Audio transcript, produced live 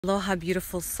Aloha,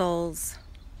 beautiful souls.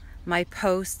 My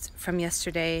post from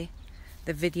yesterday,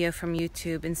 the video from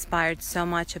YouTube, inspired so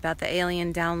much about the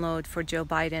alien download for Joe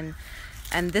Biden.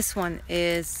 And this one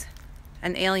is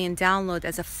an alien download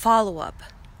as a follow-up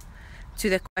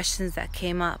to the questions that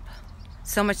came up.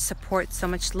 So much support, so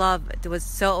much love. It was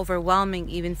so overwhelming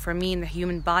even for me in the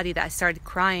human body that I started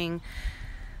crying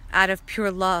out of pure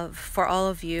love for all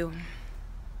of you.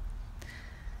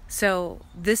 So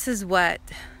this is what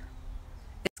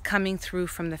coming through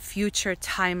from the future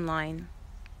timeline.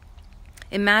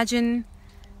 Imagine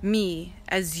me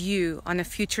as you on a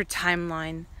future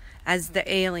timeline, as the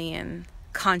alien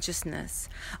consciousness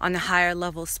on a higher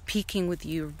level, speaking with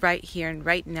you right here and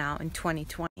right now in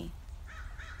 2020.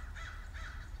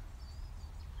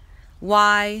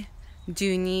 Why do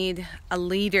you need a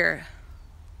leader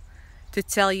to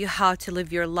tell you how to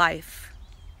live your life?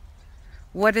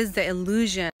 What is the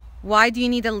illusion? Why do you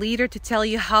need a leader to tell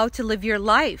you how to live your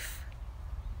life?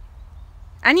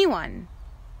 Anyone.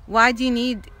 Why do you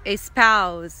need a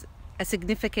spouse, a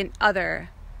significant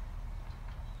other,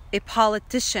 a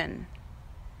politician,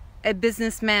 a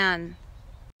businessman,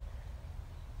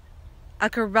 a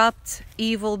corrupt,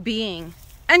 evil being,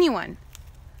 anyone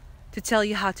to tell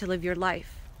you how to live your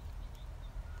life?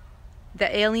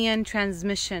 The alien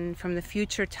transmission from the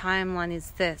future timeline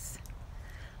is this: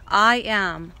 I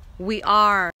am, we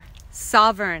are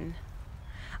sovereign.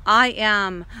 I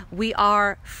am, we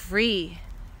are free.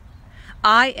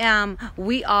 I am,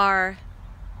 we are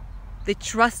the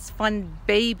trust fund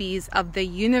babies of the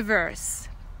universe.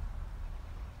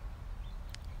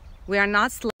 We are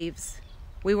not slaves.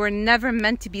 We were never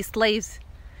meant to be slaves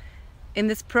in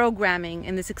this programming,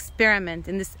 in this experiment,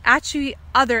 in this actually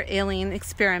other alien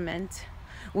experiment.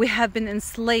 We have been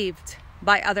enslaved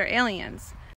by other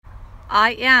aliens.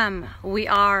 I am, we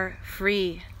are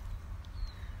free.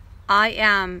 I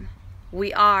am,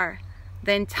 we are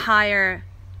the entire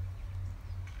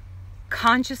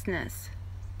consciousness,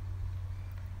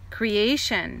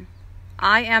 creation.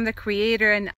 I am the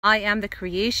creator and I am the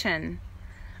creation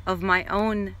of my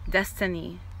own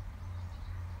destiny.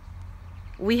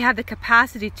 We have the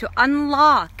capacity to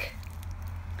unlock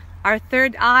our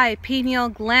third eye, pineal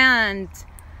gland,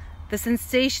 the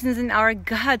sensations in our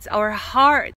guts, our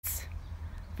hearts.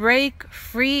 Break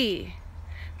free.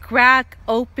 Crack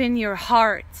open your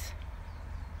heart.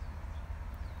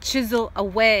 Chisel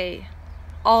away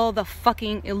all the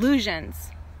fucking illusions.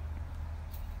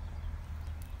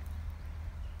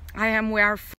 I am, we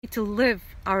are free to live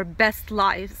our best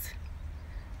lives.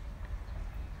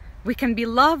 We can be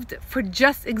loved for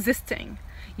just existing.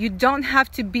 You don't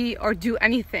have to be or do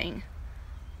anything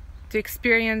to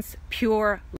experience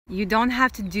pure. You don't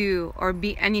have to do or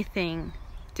be anything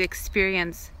to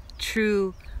experience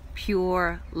true,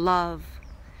 pure love.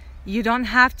 You don't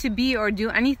have to be or do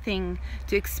anything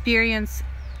to experience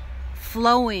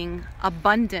flowing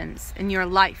abundance in your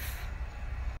life.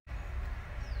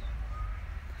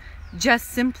 Just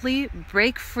simply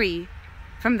break free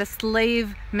from the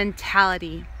slave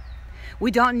mentality.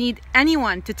 We don't need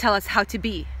anyone to tell us how to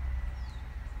be.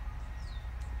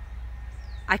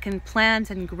 I can plant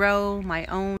and grow my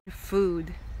own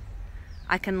food.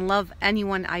 I can love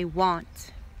anyone I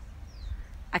want.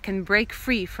 I can break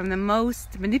free from the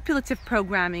most manipulative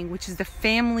programming, which is the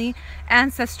family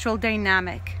ancestral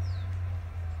dynamic.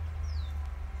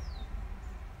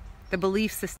 The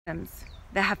belief systems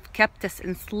that have kept us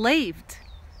enslaved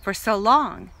for so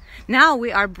long. Now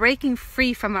we are breaking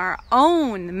free from our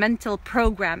own mental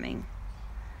programming.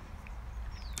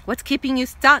 What's keeping you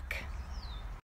stuck?